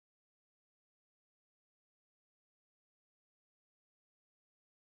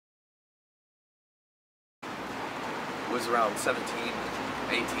was around 17,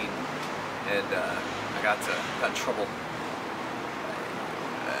 18, and I got in trouble.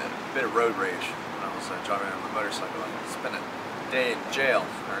 A bit of road rage when I was driving on my motorcycle. I spent a day in jail,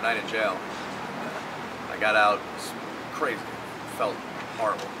 or a night in jail. I got out, it was crazy, felt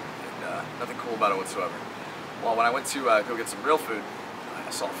horrible, and nothing cool about it whatsoever. Well, when I went to go get some real food,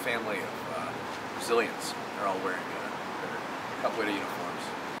 I saw a family of Brazilians. They're all wearing their capoeira uniforms.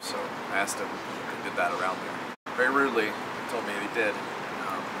 So I asked them if they did that around there. Very rudely, they told me they did.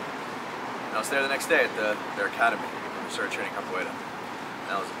 And I was there the next day at their academy. We started training capoeira.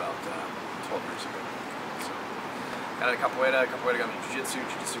 That was about 12 years ago. So got into capoeira got me jiu-jitsu,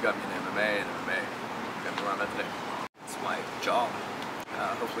 jiu-jitsu got me into MMA, and MMA got me where I'm at today. It's my job,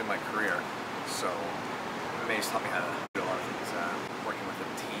 hopefully my career. So MMA has taught me how to do a lot of things. Working with a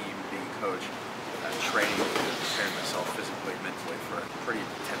team, being a coach, training, preparing myself physically, mentally for pretty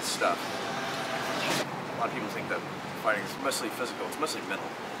intense stuff. A lot of people think that fighting is mostly physical, it's mostly mental.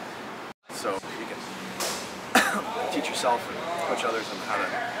 So you can teach yourself and coach others on how to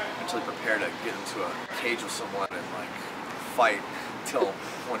mentally prepare to get into a cage with someone and like fight until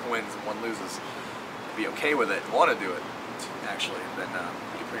one wins and one loses. Be okay with it and want to do it, actually, then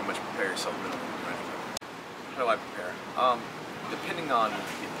you can pretty much prepare yourself mentally for anything. How do I prepare? Depending on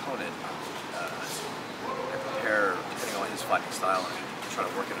the opponent, I prepare depending on his fighting style and I try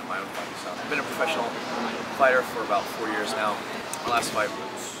to work it in my own fighting style. I've been a professional fighter for about 4 years now. My last fight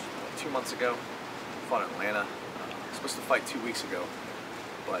was 2 months ago. I fought in Atlanta. I was supposed to fight 2 weeks ago,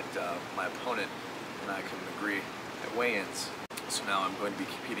 but my opponent and I couldn't agree at weigh-ins. So now I'm going to be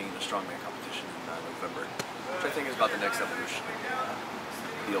competing in the strongman competition in November, which I think is about the next evolution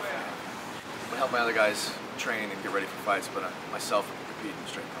deal for me. I'm going to help my other guys train and get ready for fights, but myself will compete in the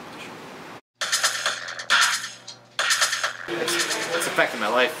strength competition. It's affected my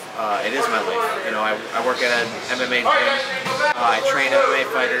life. It is my life. You know, I work at an MMA gym. I train MMA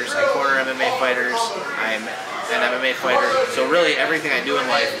fighters. I corner MMA fighters. I'm an MMA fighter. So really, everything I do in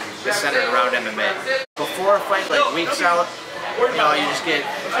life is centered around MMA. Before a fight, like weeks out, you know, you get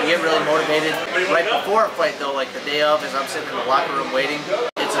really motivated. Right before a fight, though, like the day of, as I'm sitting in the locker room waiting,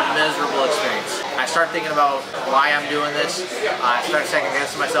 it's a miserable experience. I start thinking about why I'm doing this. I start second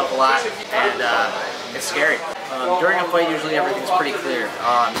guessing myself a lot, and it's scary. During a fight, usually everything's pretty clear.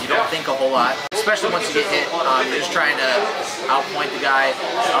 You don't think a whole lot, especially once you get hit. You're just trying to outpoint the guy,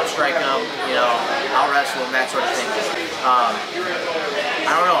 outstrike him, you know, out-wrestle him, that sort of thing.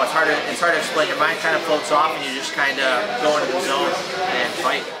 I don't know, it's hard to explain. Your mind kind of floats off and you just kind of go into the zone and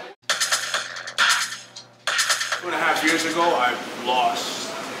fight. 2.5 years ago, I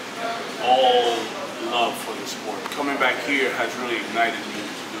lost all love for the sport. Coming back here has really ignited me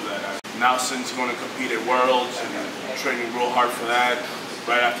to do that. Now since I'm going to compete at Worlds and I'm training real hard for that,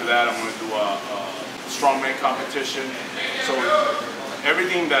 right after that I'm going to do a strongman competition. So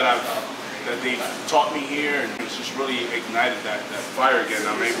everything that they taught me here, and it's just really ignited that fire again.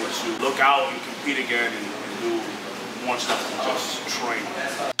 I'm able to look out and compete again and do more stuff than just train.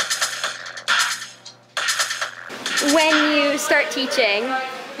 When you start teaching,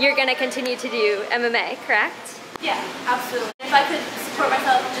 you're going to continue to do MMA, correct? Yeah, absolutely. If I could support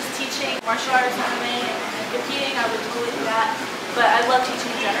myself just teaching martial arts, MMA, and competing, I would totally do that. But I love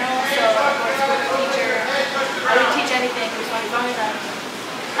teaching in general, so I'm a sports teacher. I would teach anything as long as I'm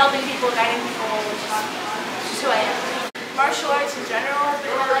helping people, guiding people, which is just who I am. Martial arts in general has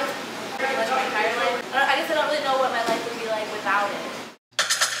been my life, pretty much my entire life. I guess I don't really know what my life would be like without it.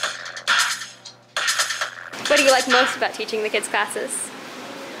 What do you like most about teaching the kids' classes?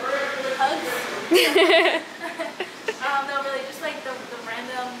 Hugs. No, really, just like the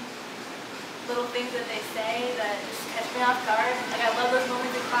random little things that they say that just catch me off guard. Like I love those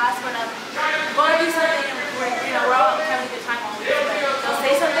moments in class when I'm going to do something and we're all having a good time all week. But they'll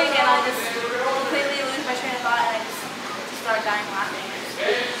say something and I just completely lose my train of thought and I just start dying laughing.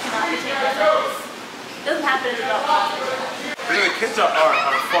 I just cannot contain myself. It doesn't happen in adult classes. The kids are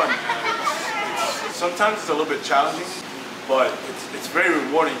fun. Sometimes it's a little bit challenging, but it's very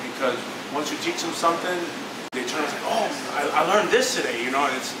rewarding because once you teach them something, they turn and say, oh, I learned this today, you know,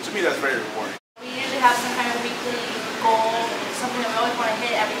 and to me that's very rewarding. We usually have some kind of weekly goal, something that we always want to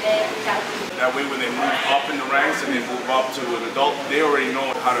hit every day, every week. That way when they move up in the ranks and they move up to an adult, they already know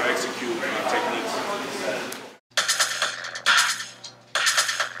how to execute techniques.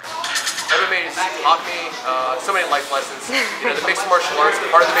 MMA has taught me so many life lessons. You know, the mixed martial arts,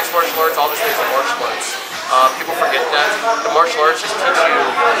 part of the mixed martial arts, obviously, is the martial arts. People forget that. The martial arts just teach you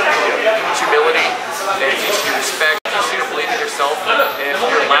humility, they teach you respect, teach you to believe in yourself. If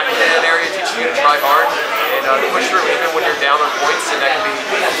you're lacking in an area, it teaches you to try hard and push through even when you're down on points, and that can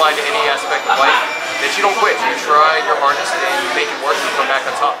be applied to any aspect of life. That you don't quit, you try your hardest. and make it work and come back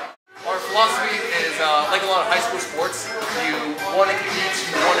on top. Our philosophy is, like a lot of high school sports, you want to compete,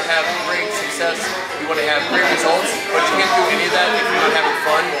 you want to have great success, you want to have great results, but you can't do any of that if you're not having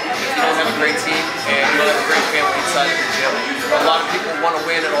fun, if you don't have a great team, and you don't have a great family inside of your gym. A lot of people want to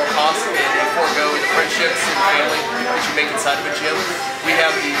win at all costs, and they forego the friendships and family that you make inside of a gym. We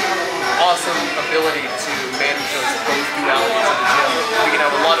have the awesome ability to manage both dualities of the gym. We can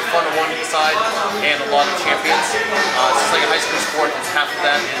have a lot of fun on one side and a lot of champions. It's just like a high school sport. It's half of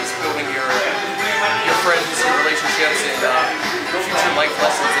that is building your friends, your relationships, and future life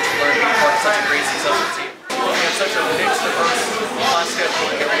lessons that you learn being part of such a great, successful team. We have such a rich, diverse class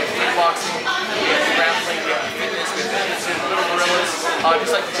schedule. We have kickboxing, we have grappling, we have fitness, we have jiu-jitsu, little gorillas.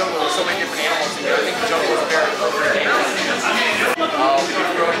 Just like the jungle, there's so many different animals in here. I think the jungle is a very appropriate name.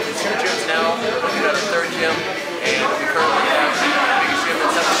 We've grown into 2 gyms now. We're looking at a 3rd gym, and we currently have the biggest gym in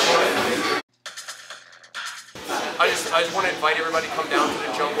Central Florida. I just want to invite everybody to come down to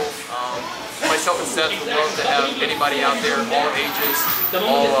the jungle. Myself and Seth would love to have anybody out there, all ages,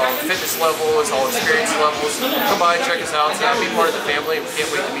 all fitness levels, all experience levels. Come by and check us out, be part of the family, and we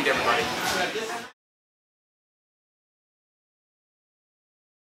can't wait to meet everybody.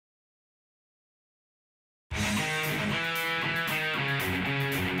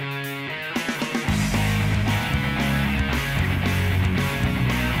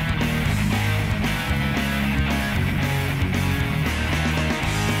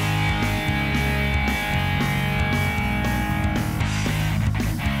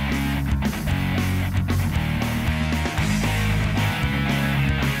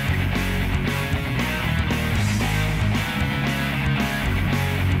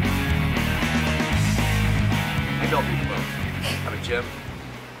 Maybe I'll do both. Have a gym,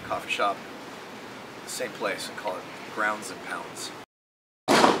 coffee shop, same place, and call it Grounds and Pounds.